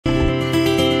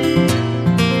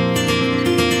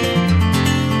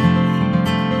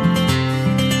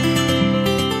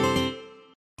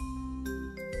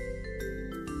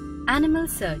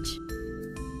research.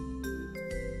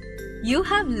 You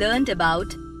have learned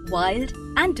about wild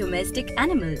and domestic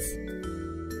animals.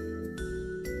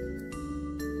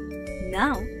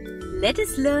 Now, let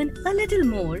us learn a little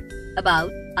more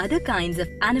about other kinds of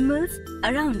animals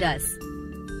around us.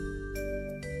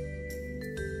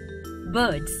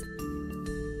 Birds.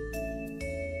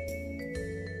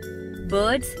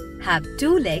 Birds have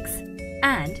 2 legs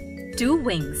and 2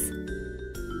 wings.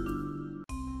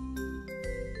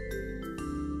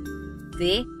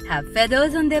 They have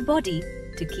feathers on their body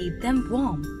to keep them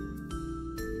warm.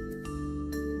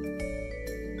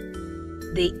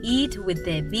 They eat with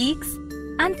their beaks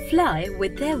and fly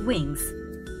with their wings.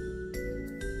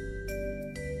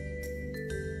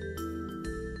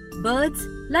 Birds,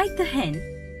 like the hen,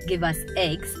 give us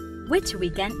eggs which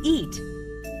we can eat.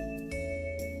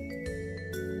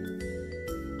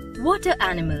 Water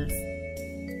animals.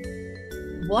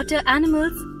 Water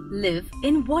animals live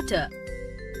in water.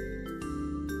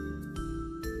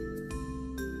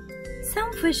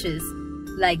 Some fishes,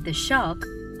 like the shark,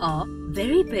 are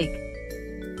very big.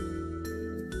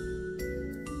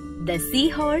 The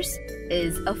seahorse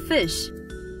is a fish.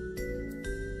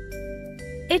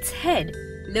 Its head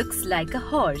looks like a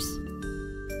horse.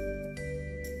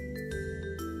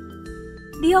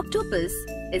 The octopus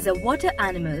is a water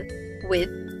animal with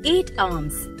 8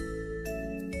 arms.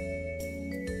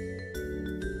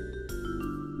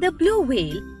 The blue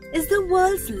whale is the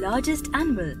world's largest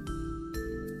animal.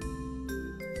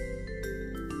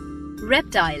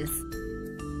 Reptiles.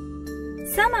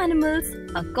 Some animals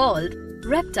are called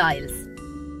reptiles.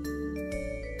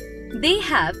 They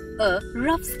have a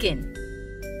rough skin.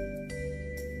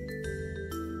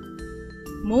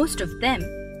 Most of them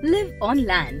live on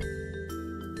land.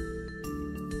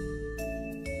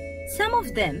 Some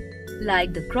of them,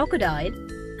 like the crocodile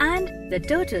and the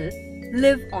turtle,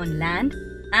 live on land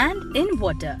and in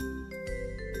water.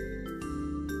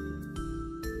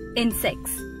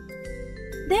 Insects.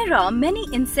 There are many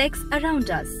insects around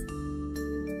us.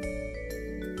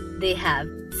 They have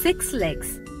 6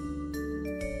 legs.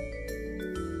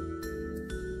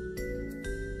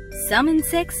 Some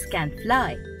insects can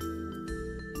fly.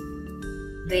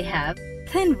 They have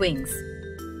thin wings.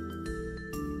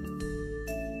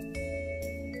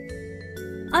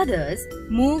 Others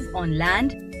move on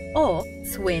land or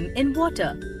swim in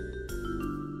water.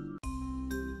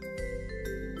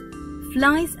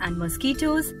 Flies and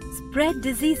mosquitoes spread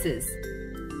diseases.